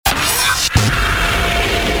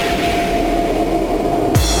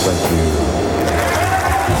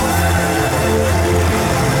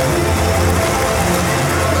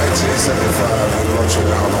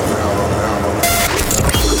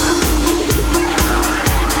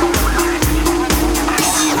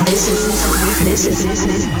This is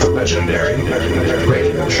the legendary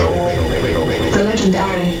radio show. The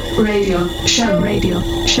legendary radio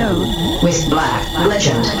show with Black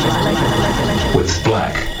Legend. With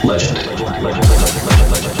Black Legend.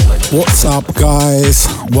 What's up, guys?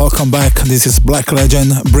 Welcome back. This is Black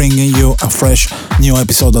Legend bringing you a fresh new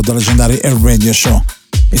episode of the legendary radio show.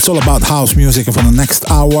 It's all about house music for the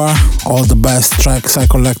next hour. All the best tracks I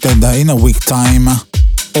collected in a week time,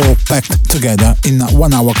 all packed together in a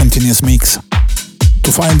 1 hour continuous mix.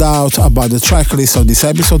 To find out about the track list of this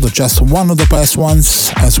episode, or just one of the past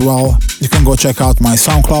ones as well, you can go check out my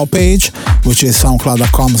SoundCloud page, which is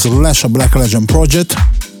soundcloud.com/blacklegendproject,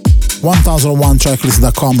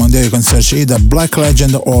 1001tracklist.com, and there you can search either Black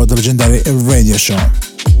Legend or the legendary radio show.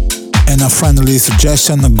 And a friendly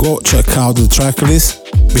suggestion, go check out the track list,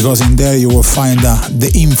 because in there you will find the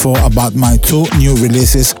info about my two new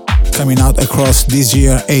releases coming out across this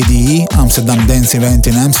year ADE, Amsterdam Dance Event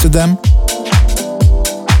in Amsterdam.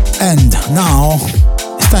 And now,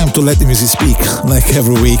 it's time to let the music speak, like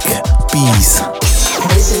every week. Peace.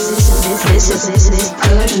 This is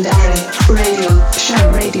the legendary radio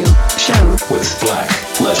show with Black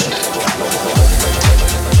Legend.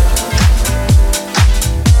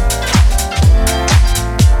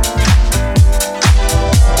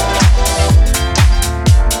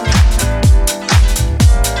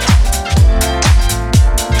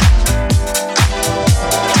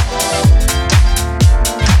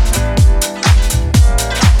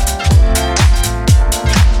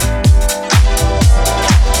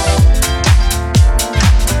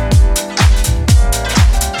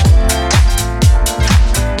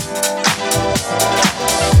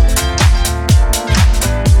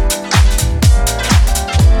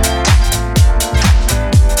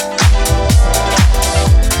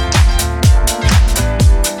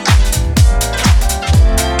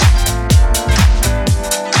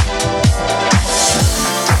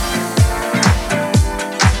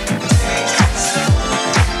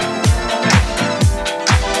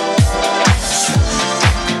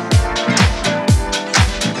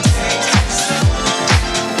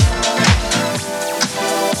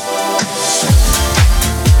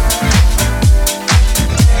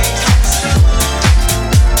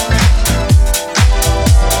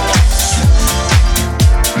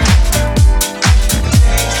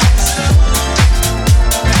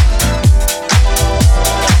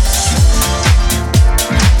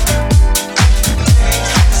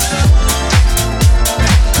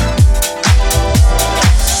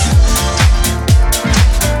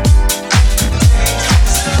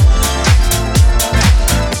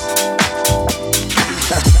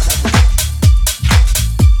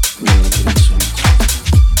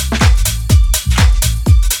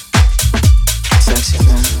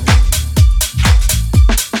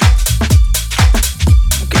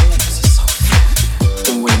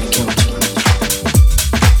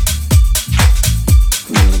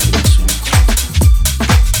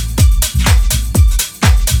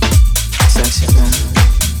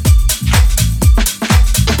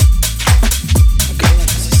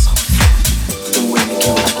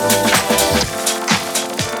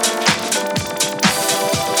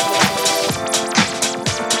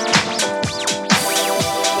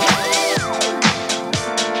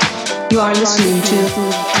 You are listening to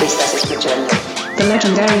the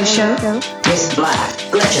legendary show with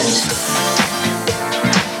Black Legend.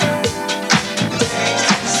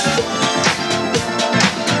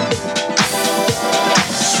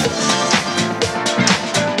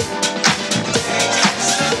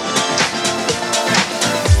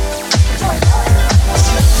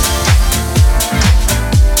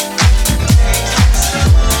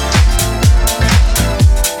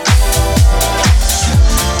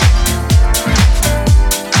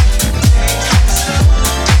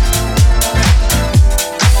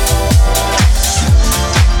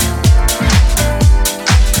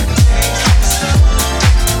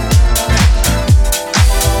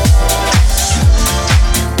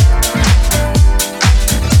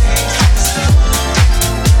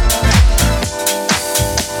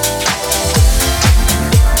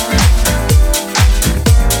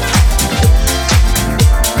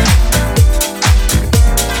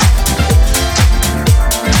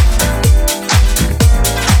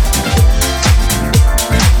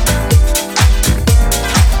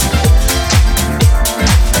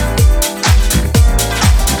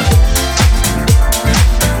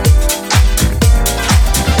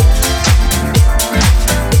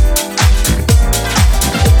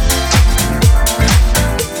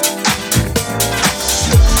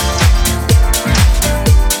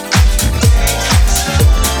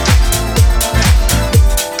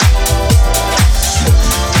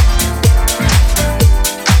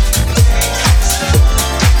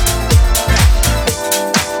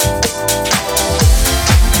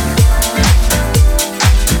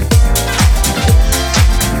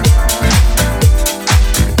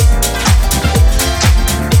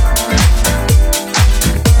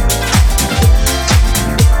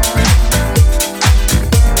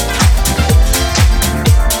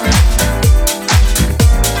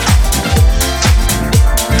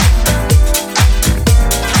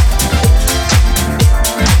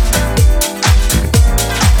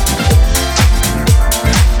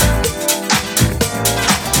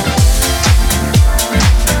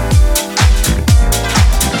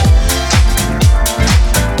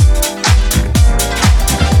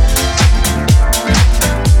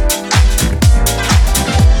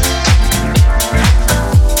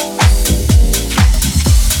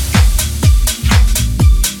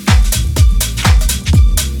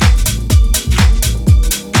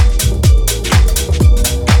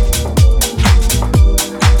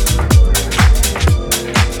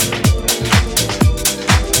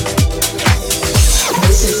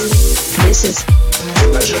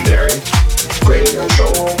 Legendary radio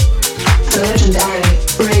show. The legendary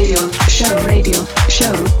radio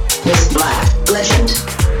show with Black Legend.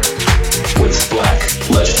 With Black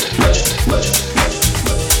Legend.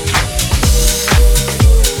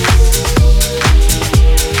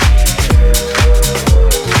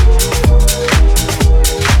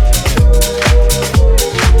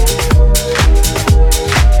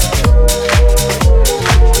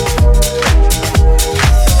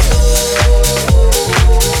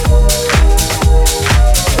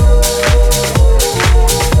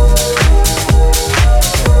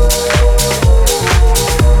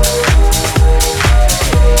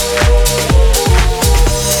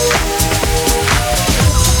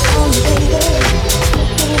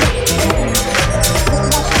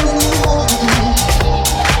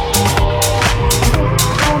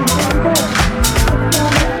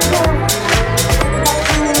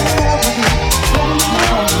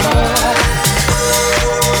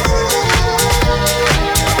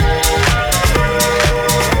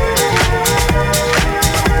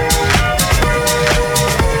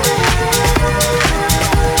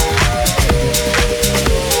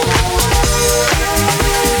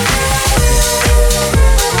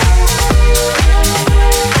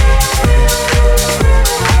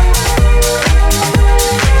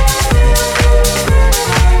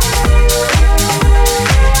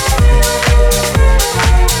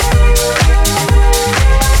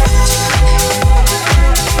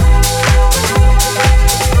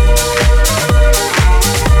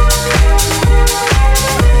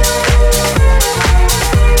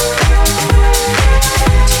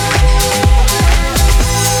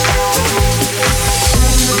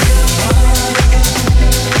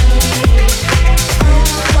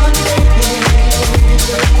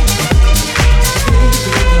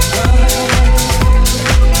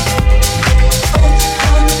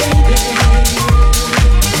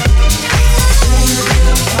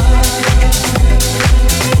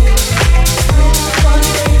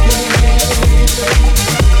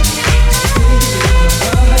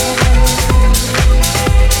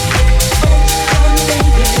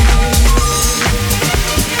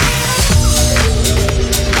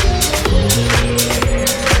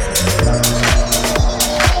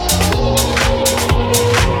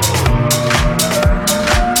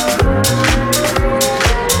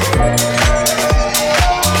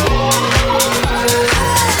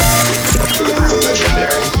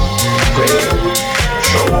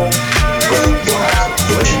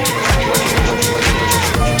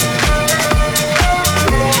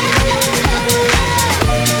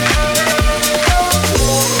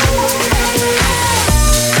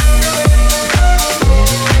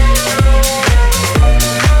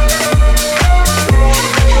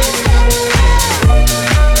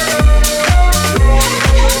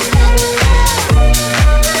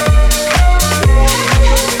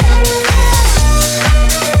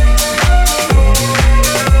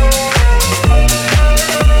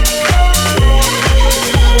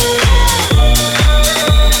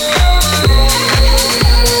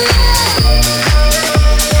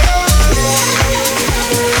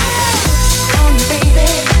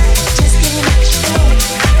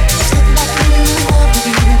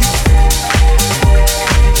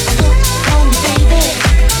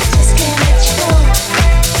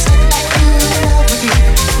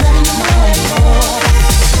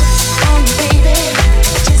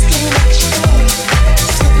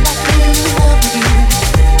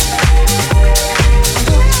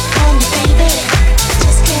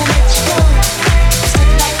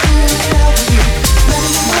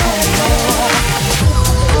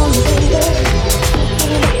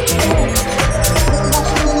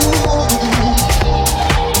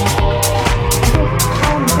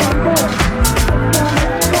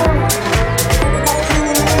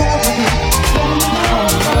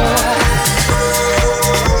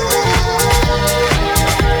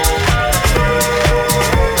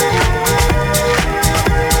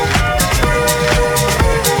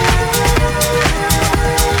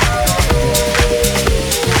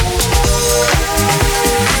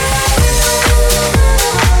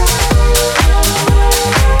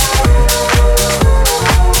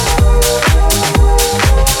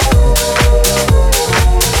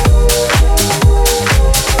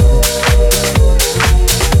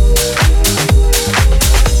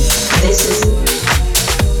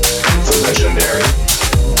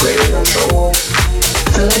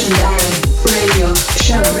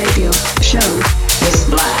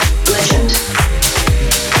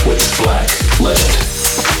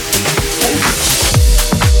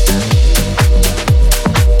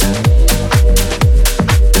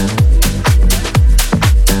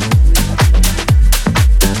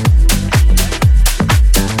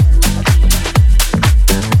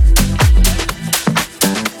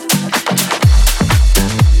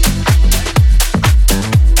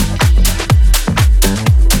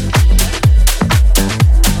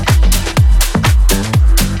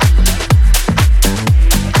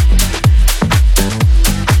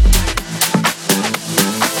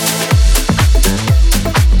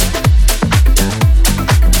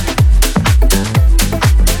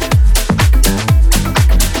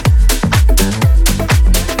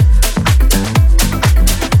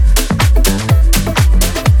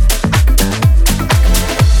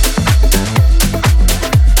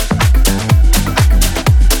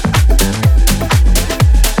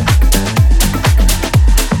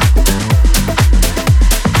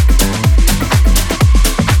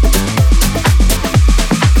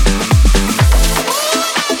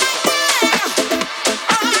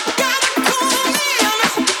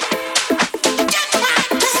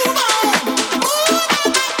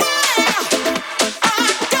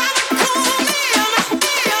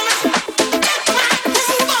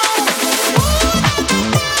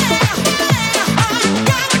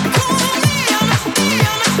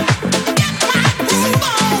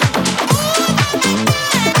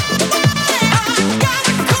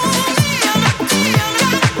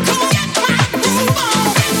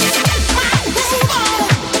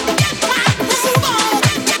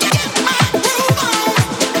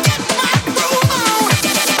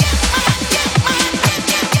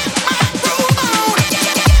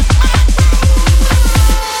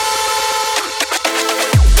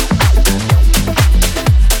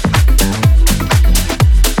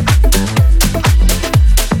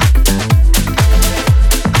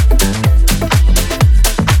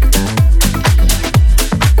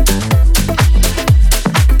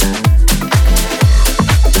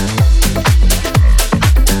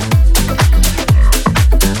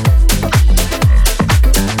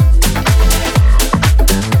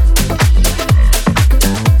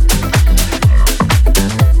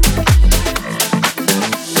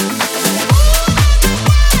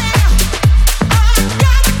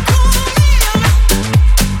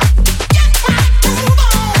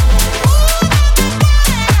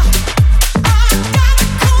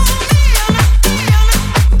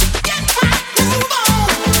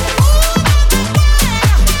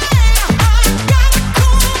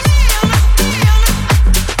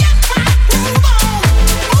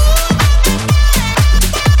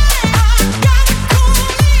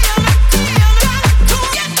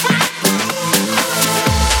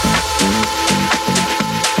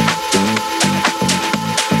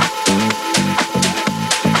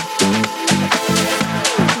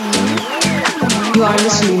 You are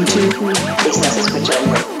listening to Estás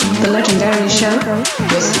escuchando The Legendary Show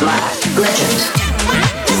with Black Legend.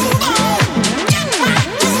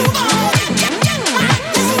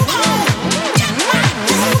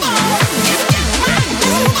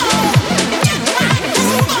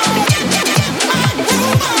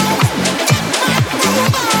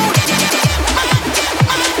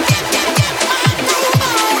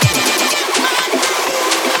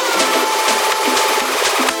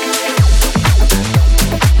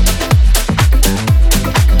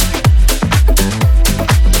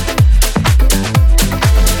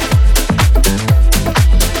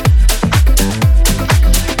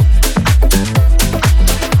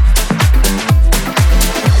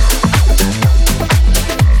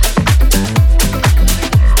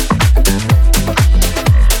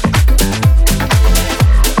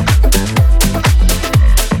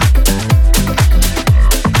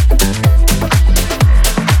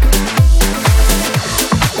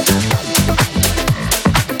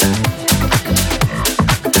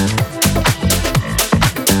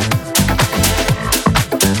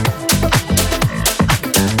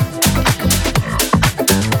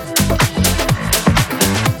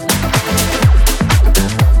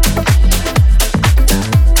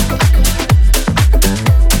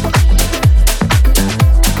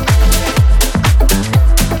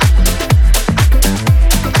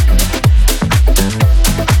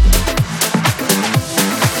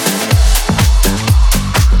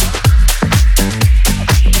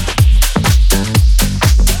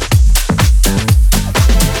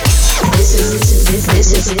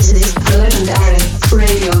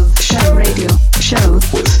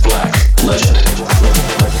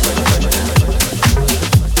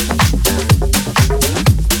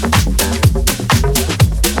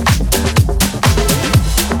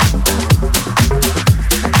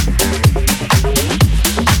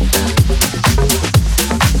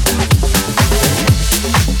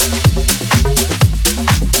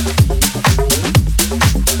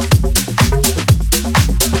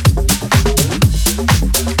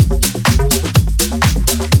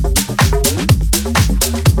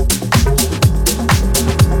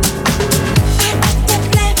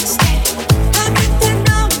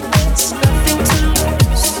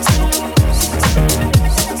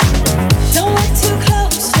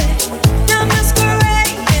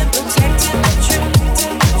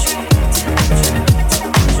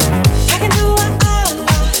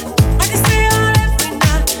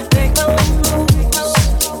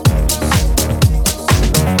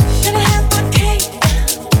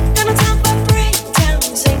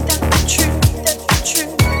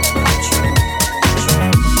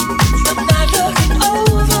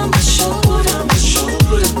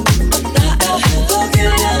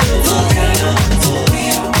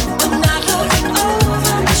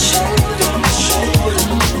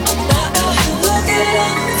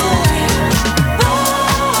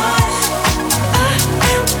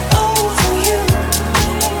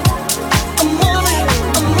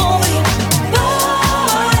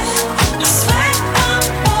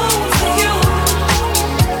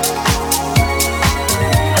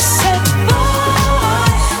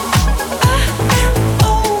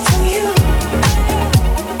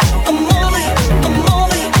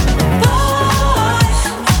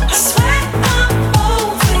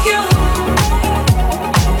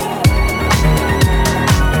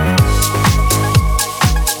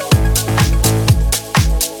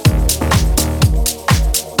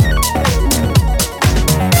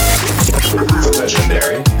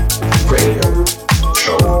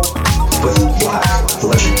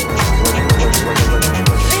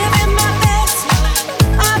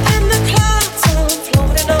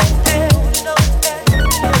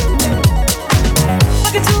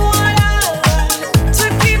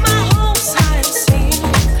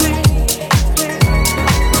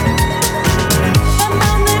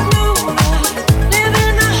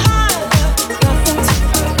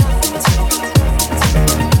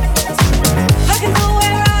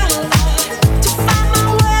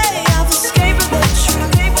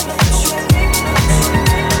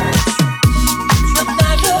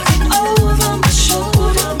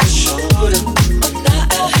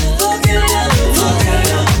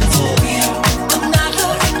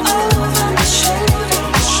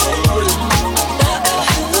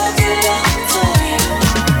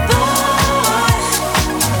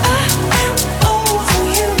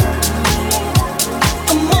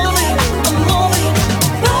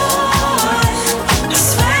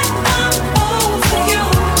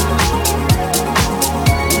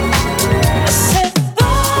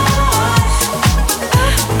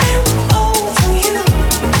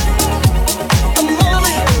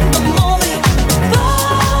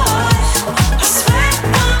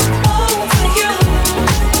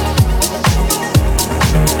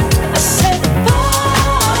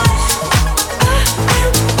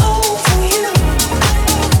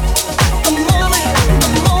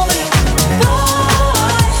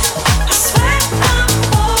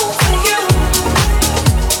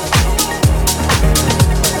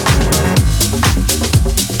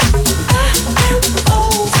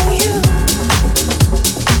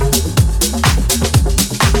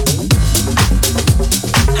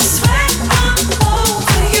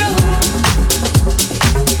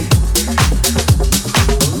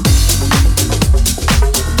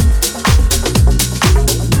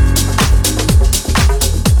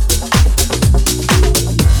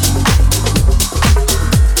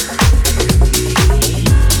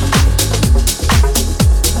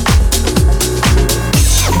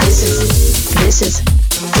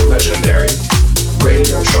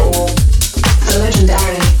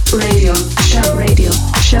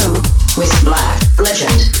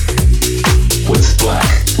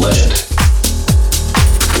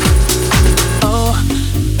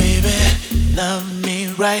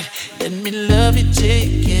 right. Let me love you till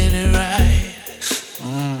you get it right.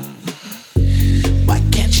 Why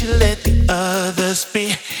can't you let the others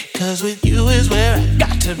be? 'Cause with you is where I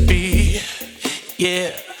got to be.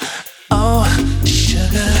 Yeah. Oh,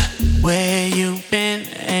 sugar, where you been?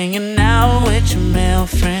 Hanging out with your male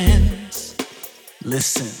friends.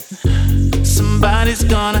 Listen, somebody's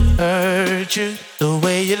gonna hurt you the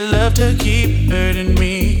way you love to keep hurting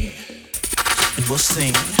me. And we'll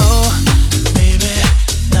sing. Oh, baby,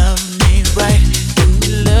 love me right. Let me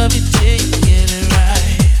love you till you get it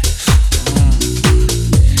right.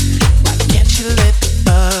 Why can't you let the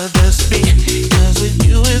others be? 'Cause with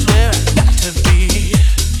you is where I got to be.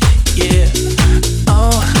 Yeah.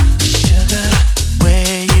 Oh, sugar,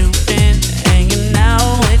 where you been? Hanging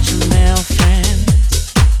out with your male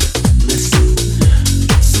friends. Listen,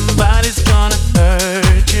 somebody's gonna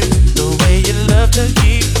hurt you the way you love to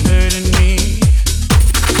keep hurting me.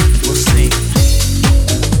 We'll sing.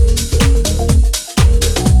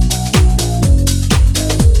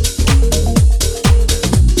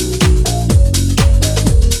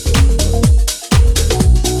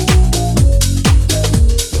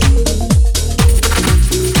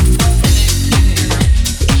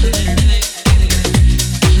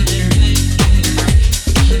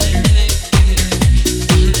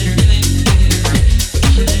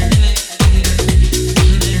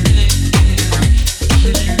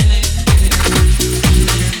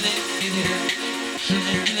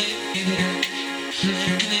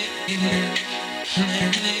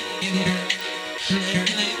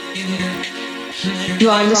 You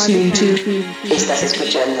are listening to Estás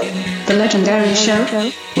escuchando The Legendary Show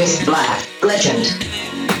with Black Legend.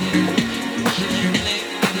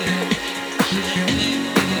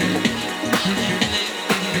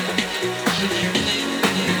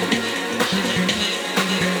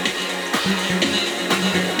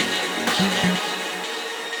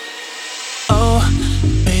 Oh,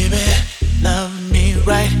 baby, love me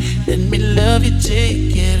right. Let me love you till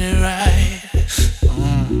you get it right.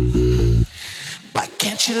 Why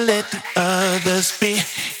can't you let the others be?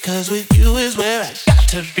 'Cause with you is where I got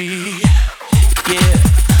to be. Yeah.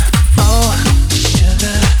 Oh,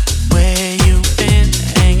 sugar, where you been?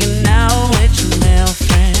 Hanging out with your male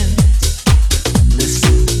friends.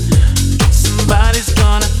 Listen, somebody's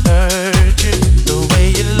gonna hurt you the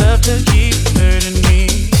way you love to keep hurting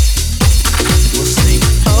me. We'll sing.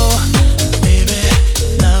 Oh, baby,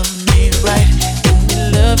 love me right. Let me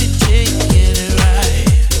love you till you get it right.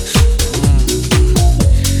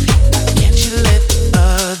 Why can't you let the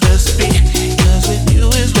others be? 'Cause with you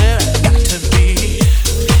is where I got to be.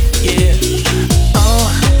 Yeah. Oh,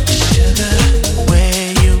 sugar, where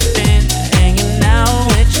you been? Hanging out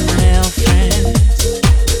with your male friends.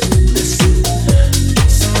 Listen,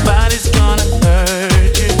 somebody's gonna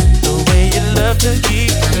hurt you the way you love to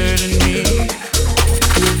keep hurting me.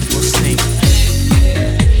 We'll sing.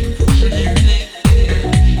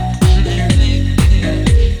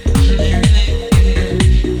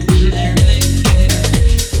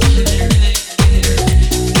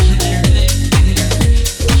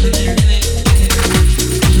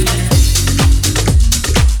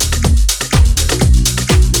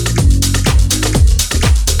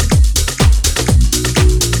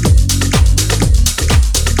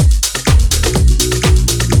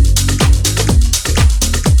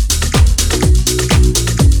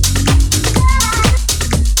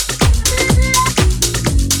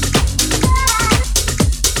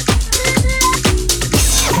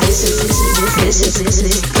 This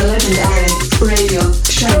is the Legendary Radio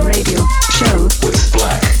Show with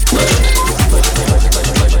Black Legend.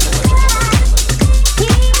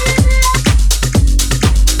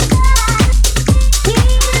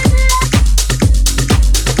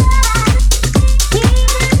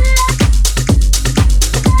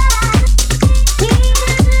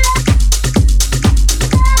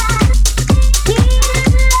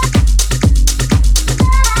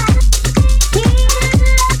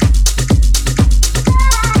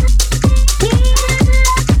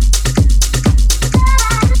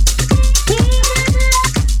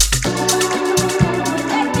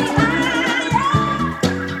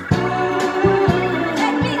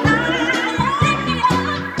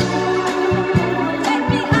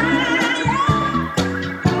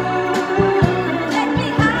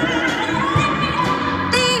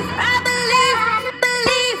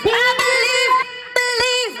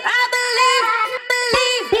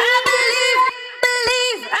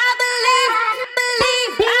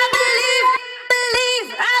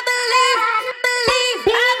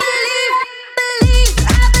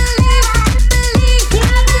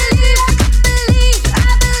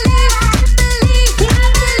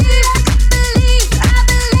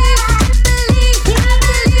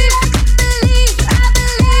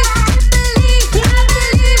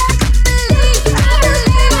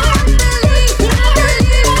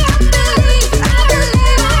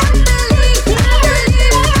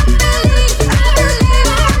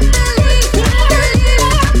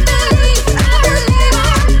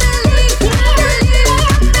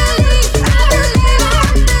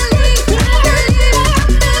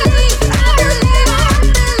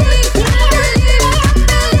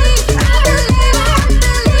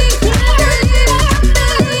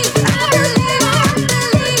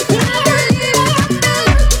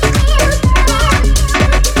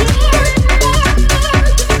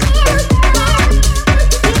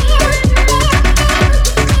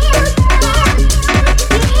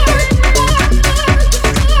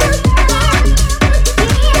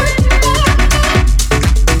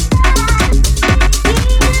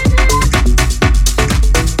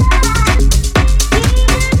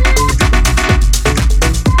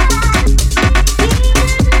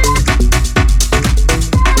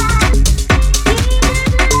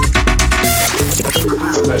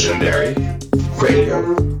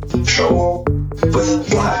 Radio Show with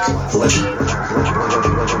Black Legend.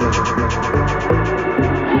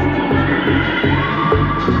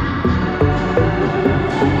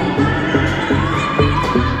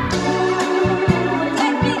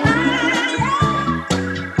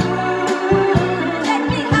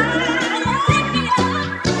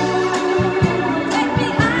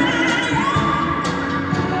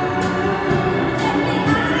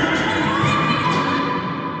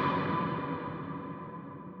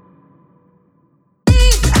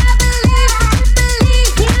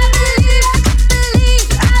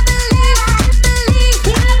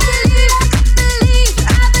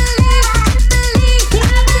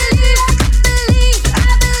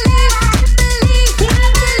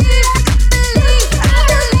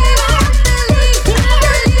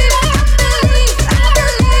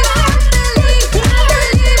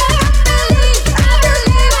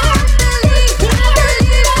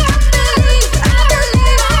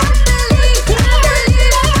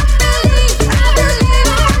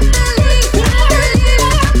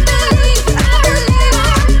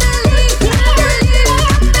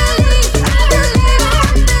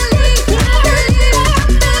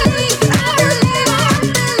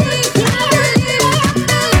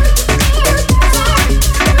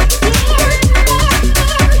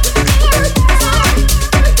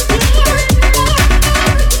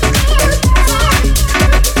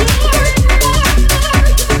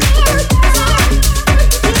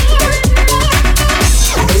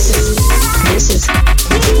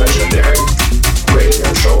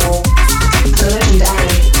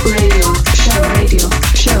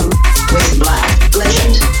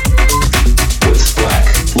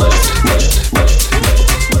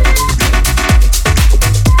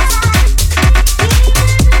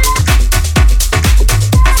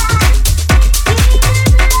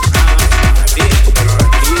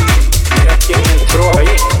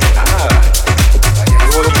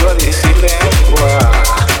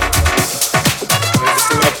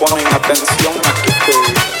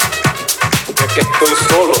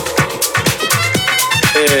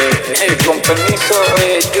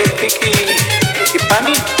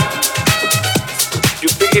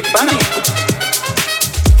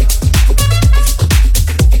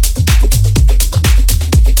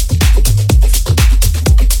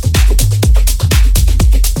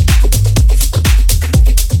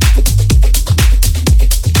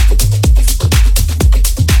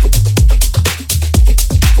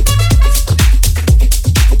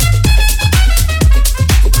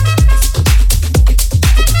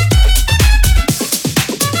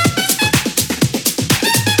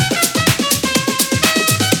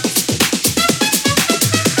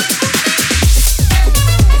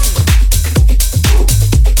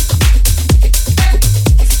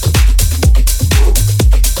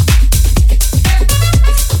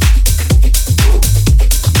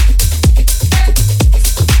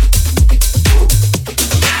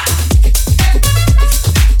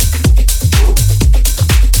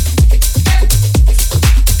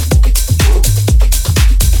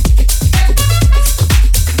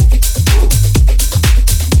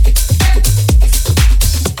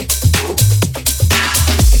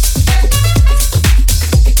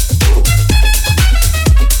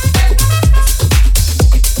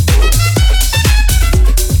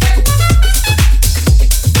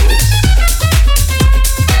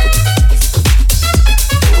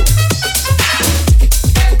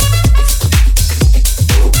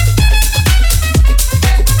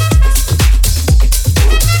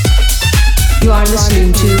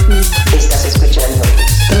 Estás escuchando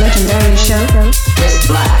The Legendary Show with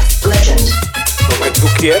Black Legend. Lo que tú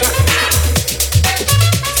quieras.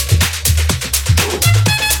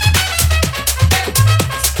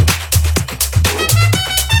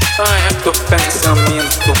 Ay, estos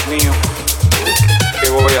pensamientos míos. ¿Qué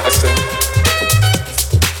voy a hacer?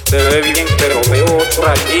 Se ve bien, pero veo otro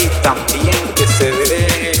allí también que se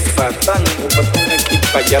ve fatal. Voy a tener que ir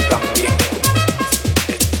para allá también.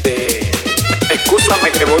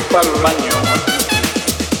 Excúsame que voy para el baño.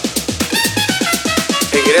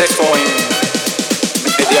 Regreso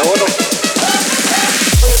en media hora.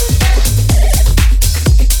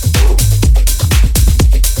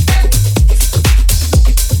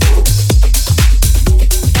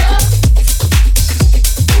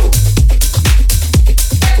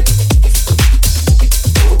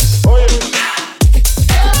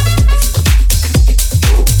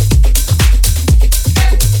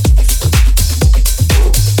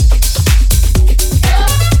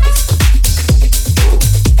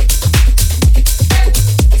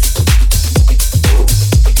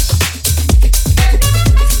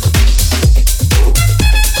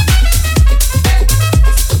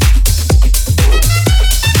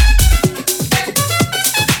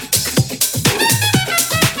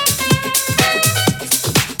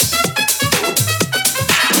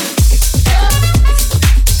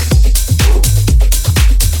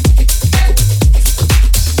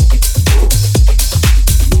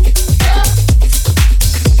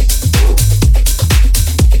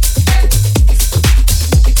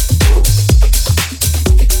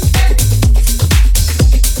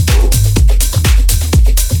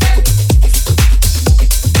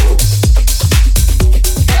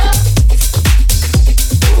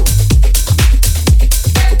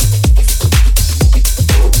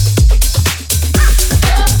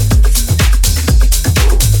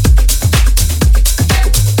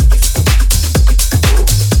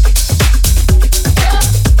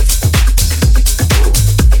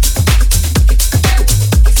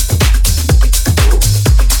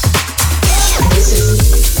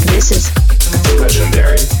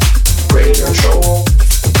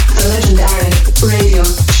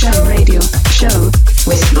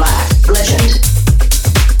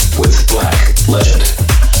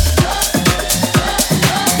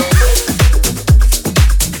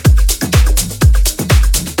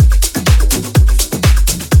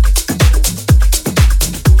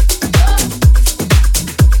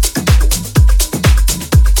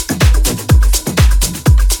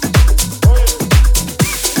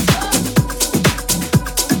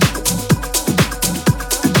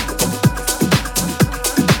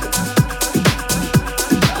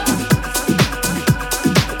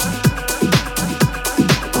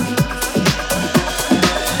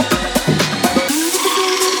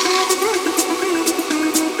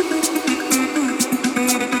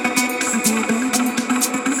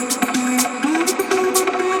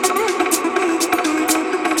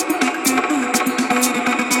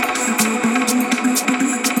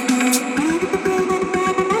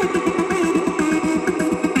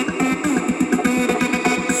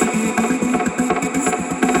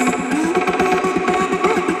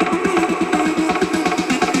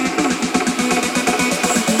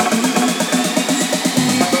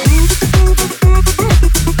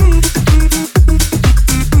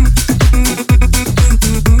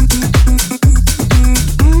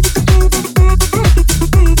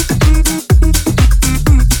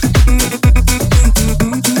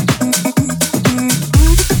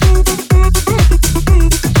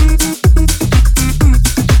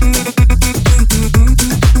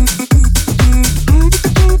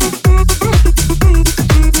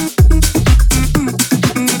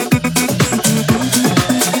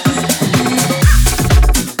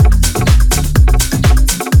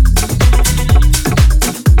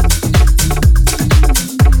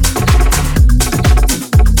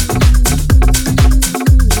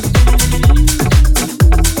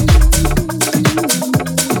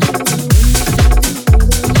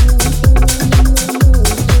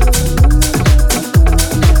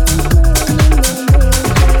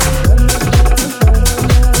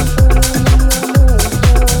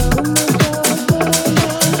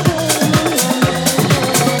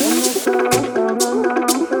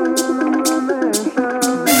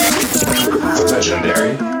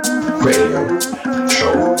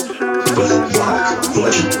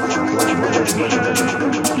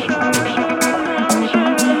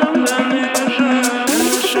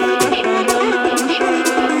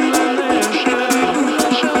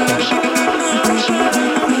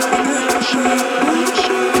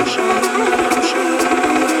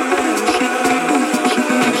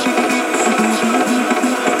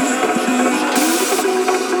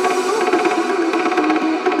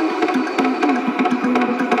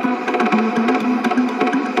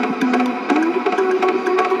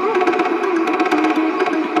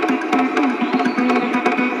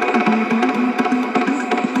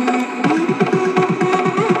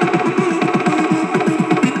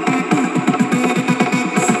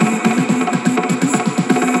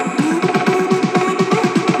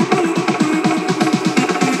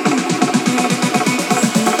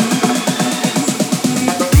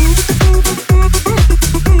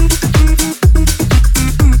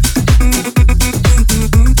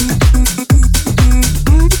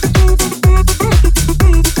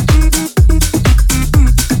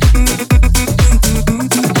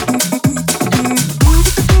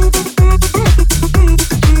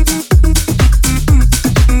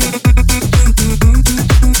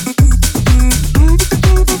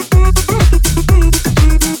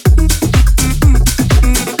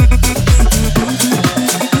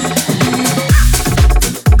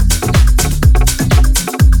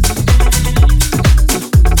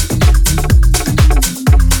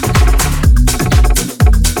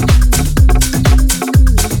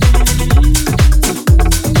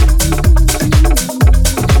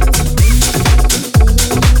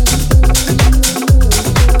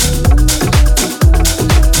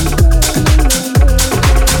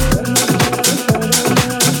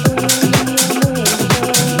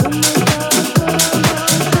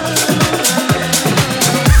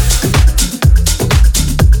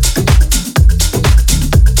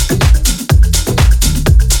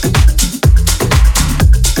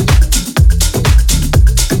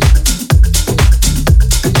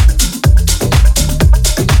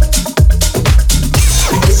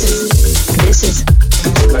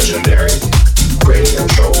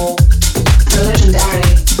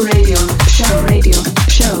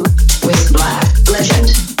 with Black Legend.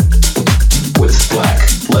 With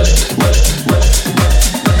Black Legend.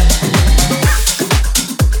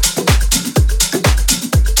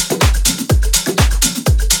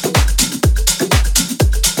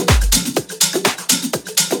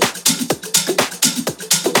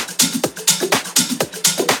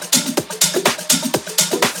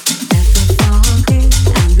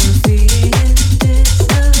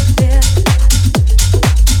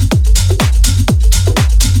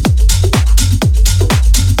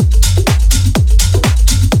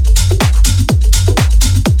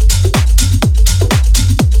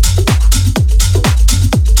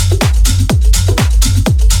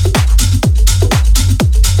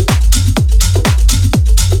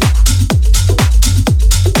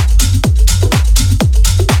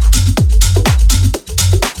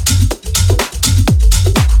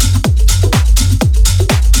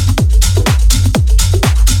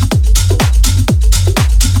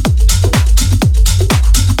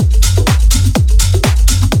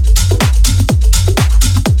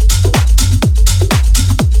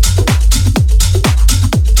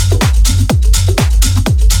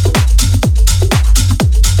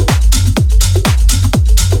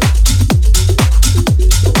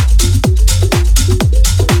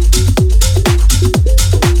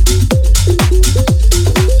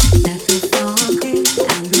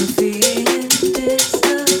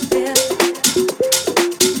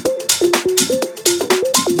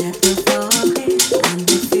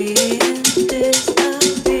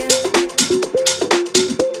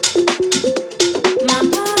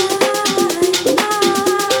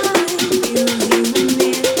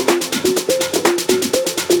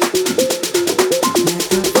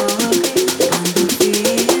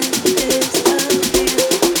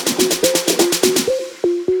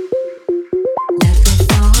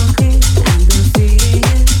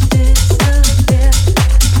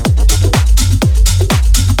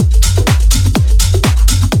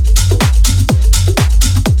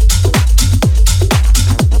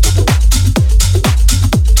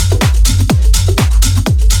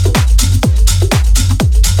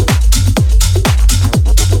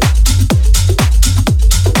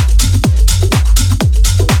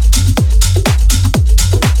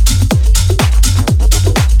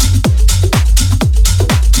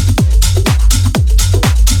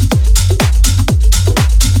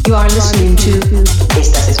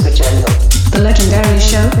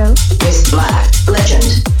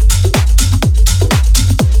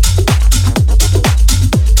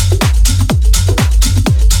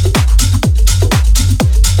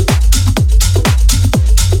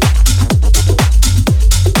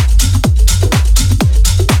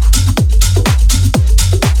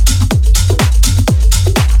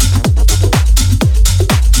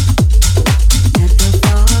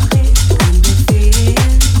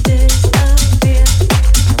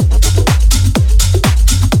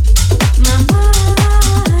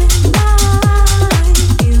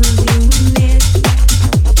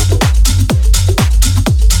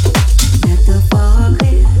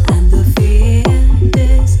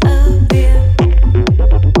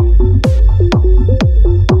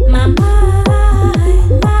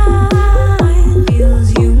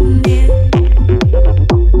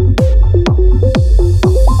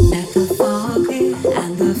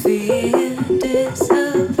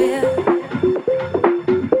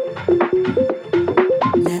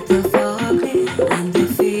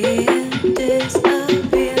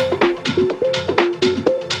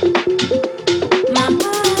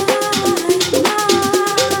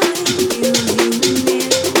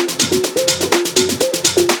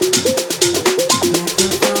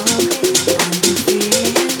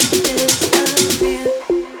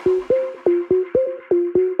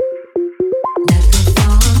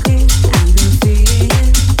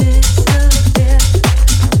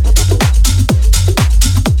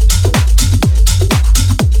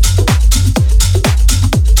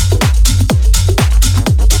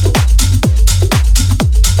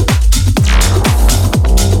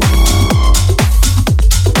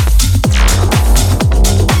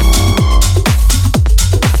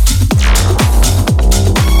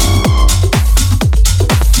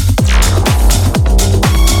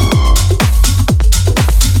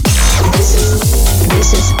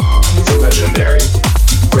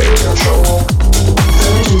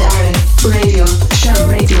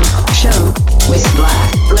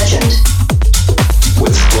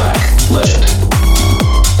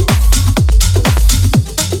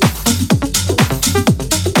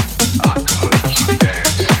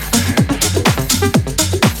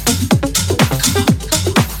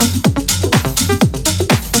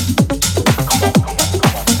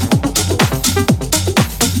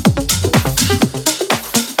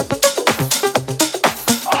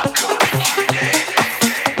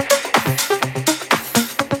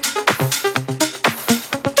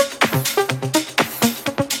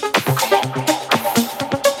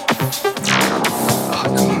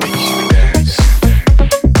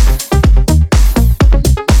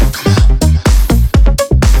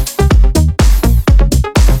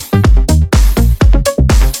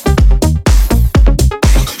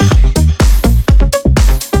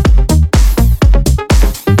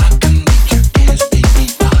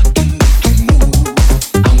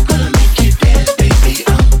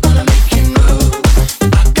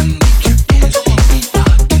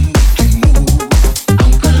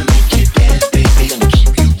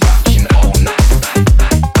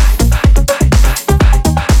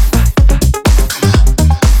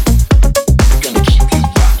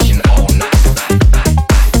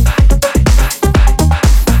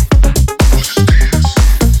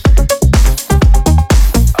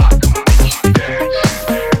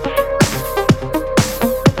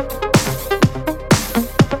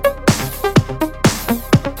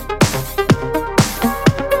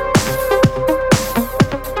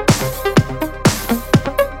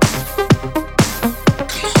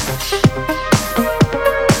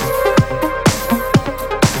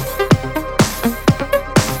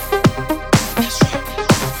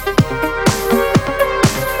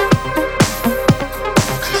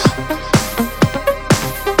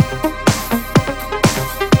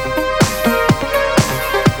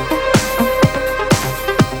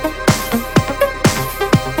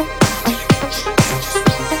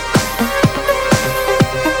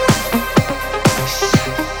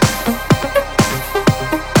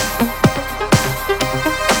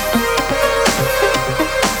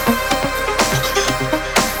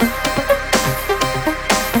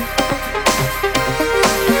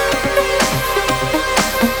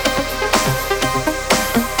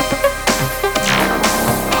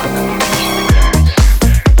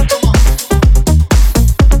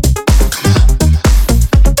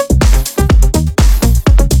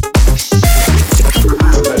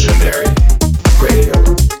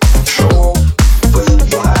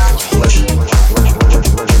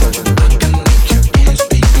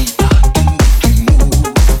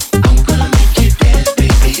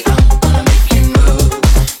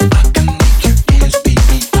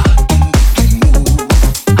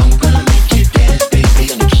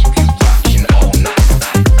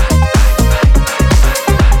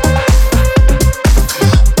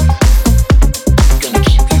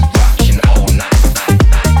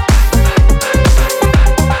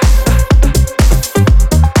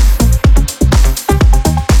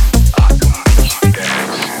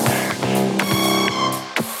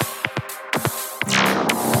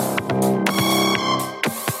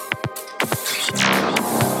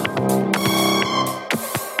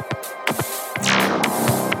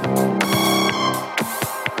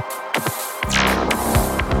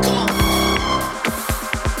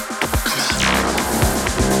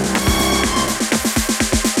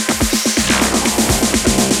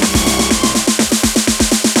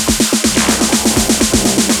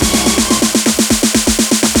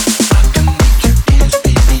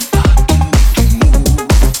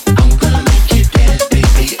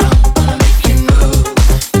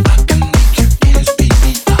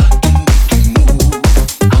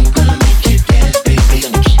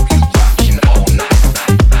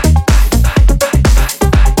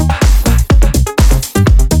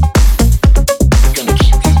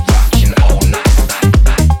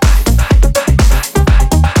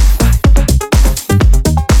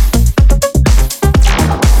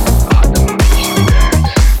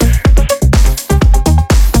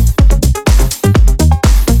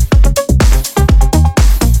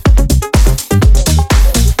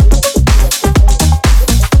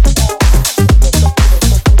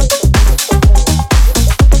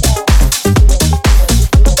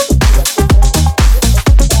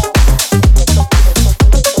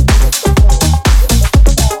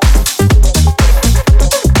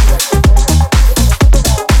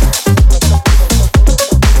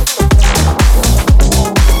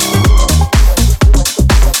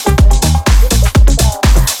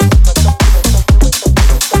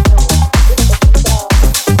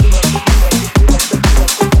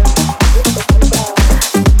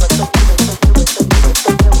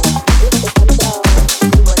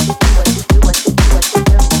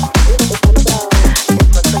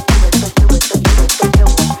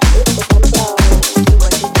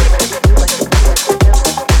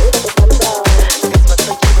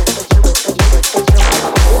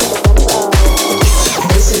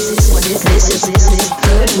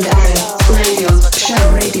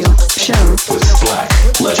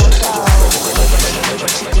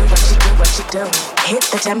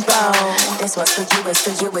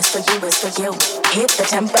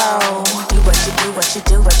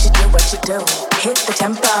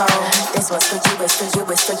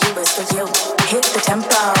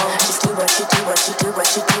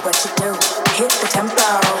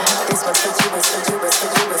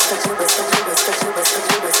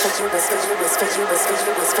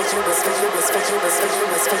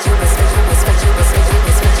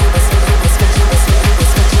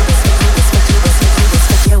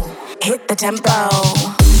 Hit the tempo.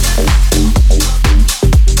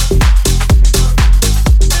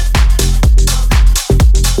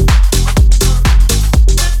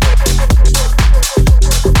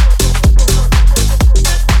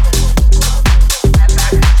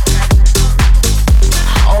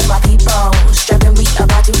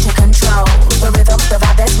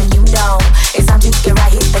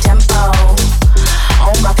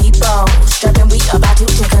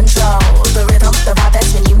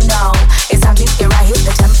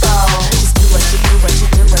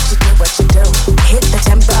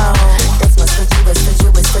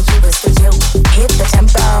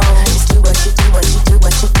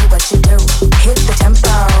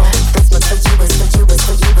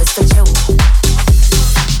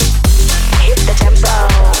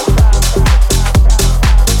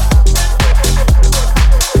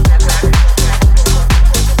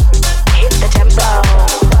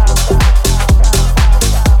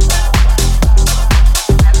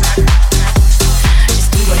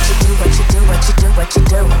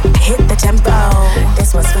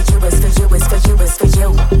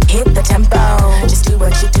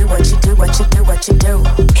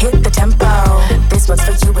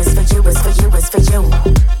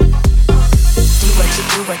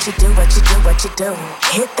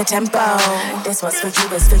 Tempo. This one's for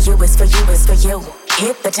you, it's for you, it's for you, it's for you.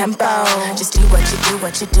 Hit the tempo. Just do what you do,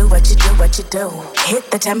 what you do, what you do, what you do.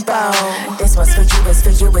 Hit the tempo. This one's for you, it's for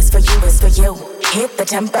you, it's for you, it's for you. Hit the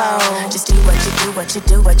tempo. Just do what you do, what you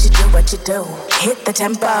do, what you do, what you do. Hit the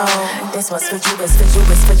tempo. This one's for you, it's for you,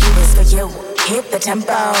 it's for you, it's for you. Hit the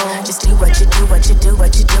tempo. Just do what you do, what you do,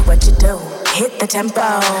 what you do, what you do. Hit the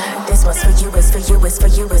tempo. This one's for you, it's for you, it's for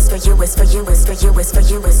you, it's for you, it's for you, it's for you, it's for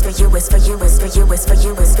you, it's for you, it's for you, it's for you, it's for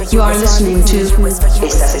you, it's for you. You are listening to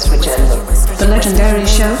Estás escuchando The Legendary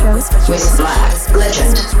Show with Black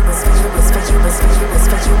Legend.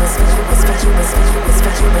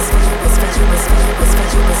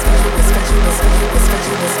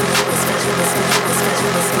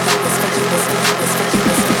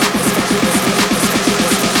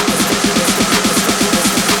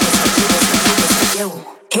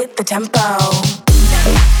 Hit the tempo.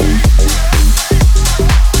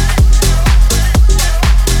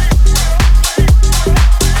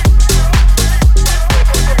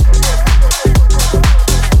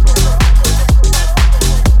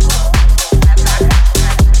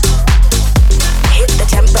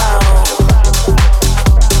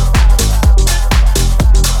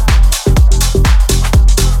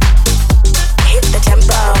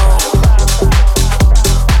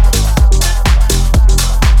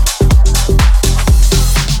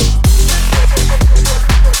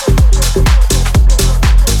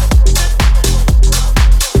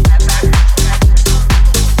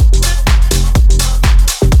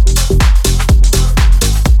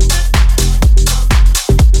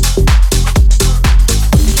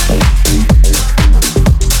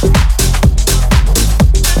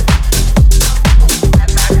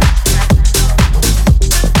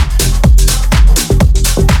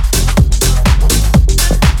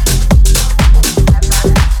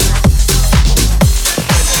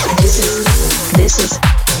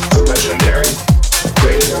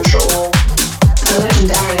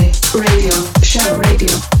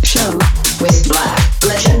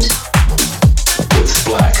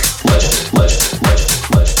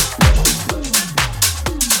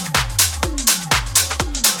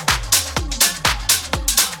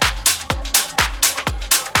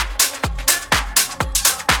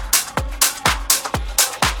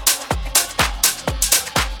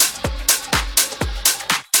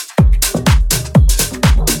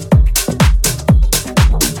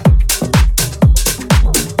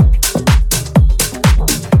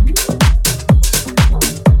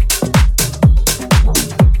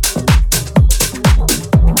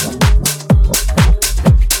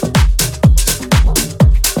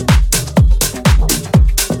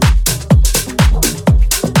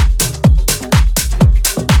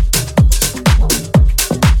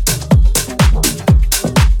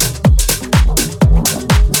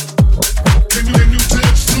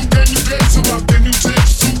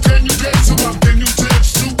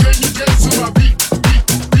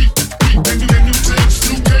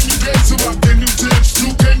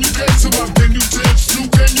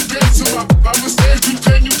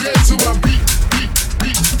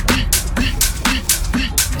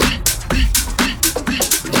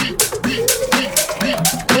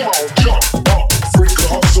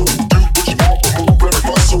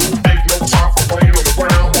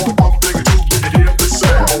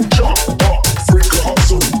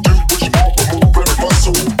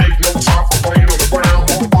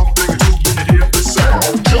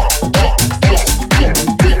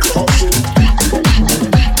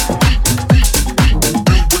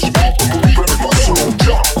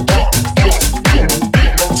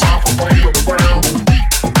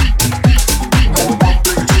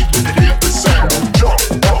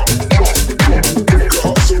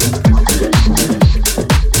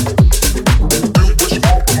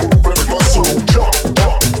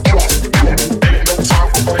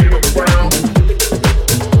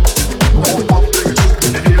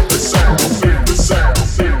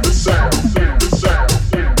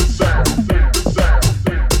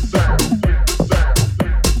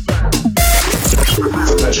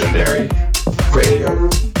 legendary radio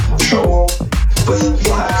show with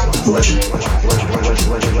Black Legend.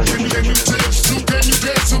 Can you dance to? Can you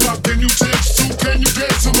dance to my? Can you dance to? Can you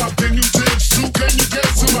dance to my? Can you dance to? Can you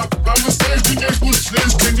dance to my? I'm a stage the next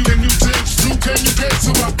business. Can you dance to? Can you dance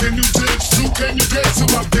to my? Can you dance to? Can you dance to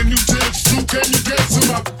my? Can you dance to? Can you dance to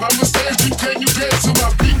my? I'm a stage. Can you dance to my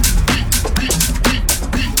beat?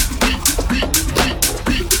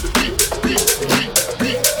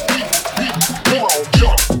 Come on,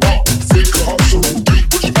 jump up, fake a hustle, do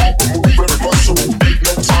what you want, but move every muscle. Ain't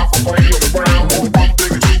no time for playing around. One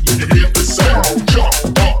thing to do when you hear the sound. Jump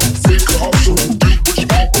up, fake a hustle, do what you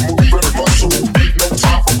want, but move every muscle. Ain't no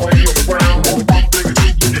time for playing around. One thing to do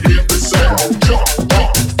when you hear the sound. Jump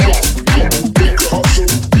up, fake a hustle,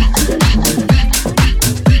 do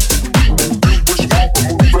what you want, but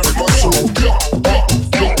move every muscle. Jump up,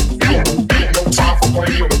 ain't no time for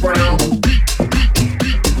playing around.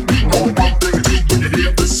 One thing to do when you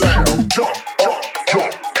hear the sound. Jump up,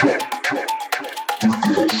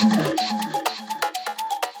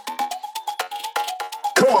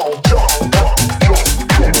 come on, jump up.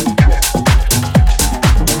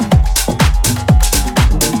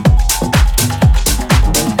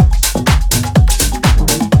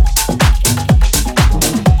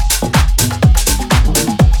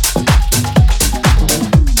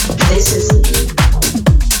 This is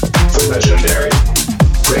The legendary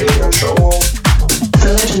radio show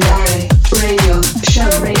the legendary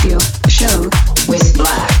radio show with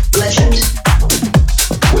Black Legend.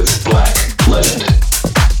 with Black Legend.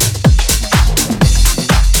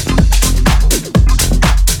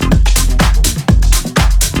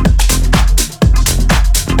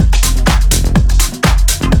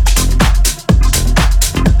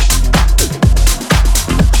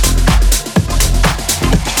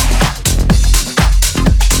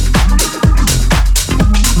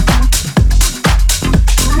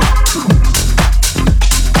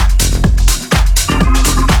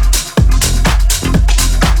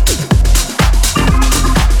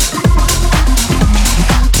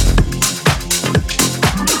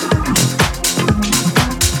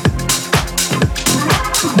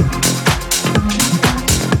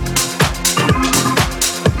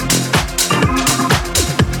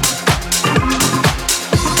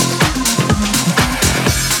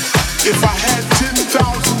 If I had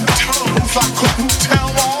 10,000 tongues, I couldn't tell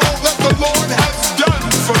all that the Lord has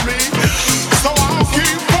done for me. So I'll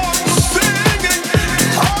keep on singing.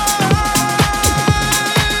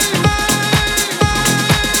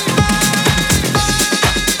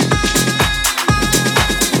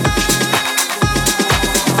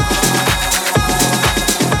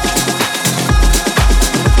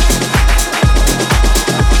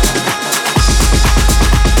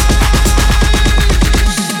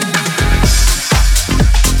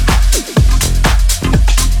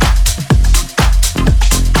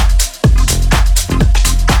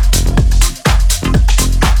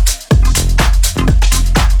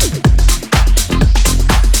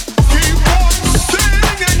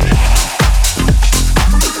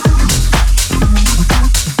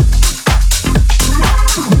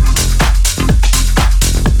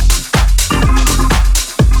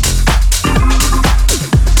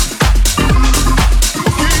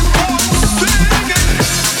 Keep on singing. Keep on singing.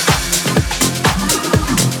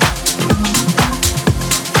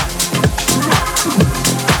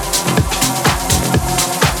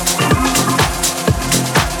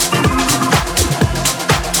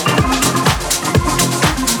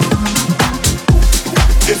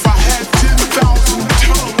 If I had 10,000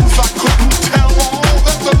 tongues, I couldn't tell all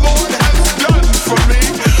that the Lord has done for me.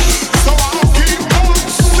 So I'll keep on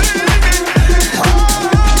singing.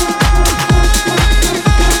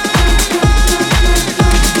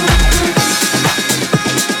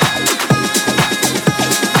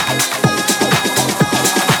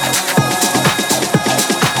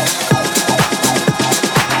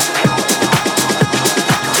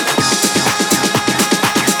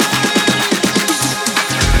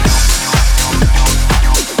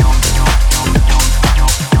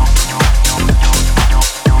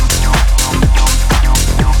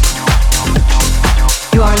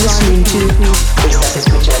 You are listening to Estás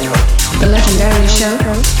escuchando the legendary show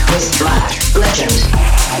with Black Legend.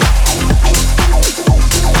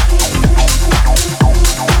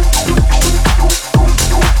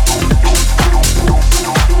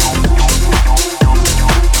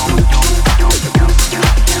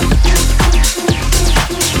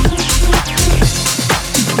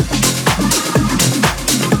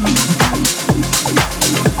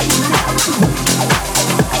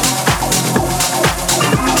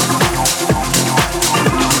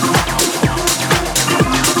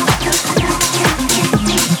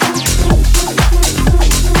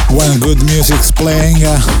 and good music's playing.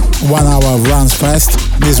 1 hour runs fast.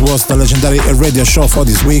 This was the legendary radio show for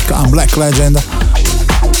this week. I'm Black Legend,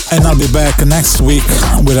 and I'll be back next week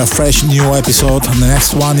with a fresh new episode. The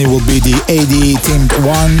next one, it will be the ADE themed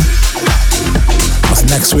one. As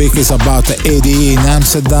next week is about the ADE in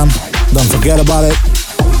Amsterdam. Don't forget about it.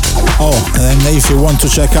 Oh, and if you want to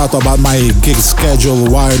check out about my gig schedule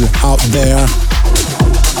while out there,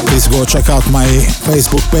 please go check out my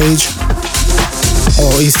Facebook page or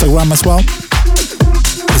Instagram as well.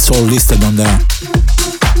 It's all listed on there.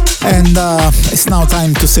 And it's now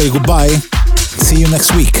time to say goodbye. See you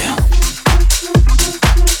next week.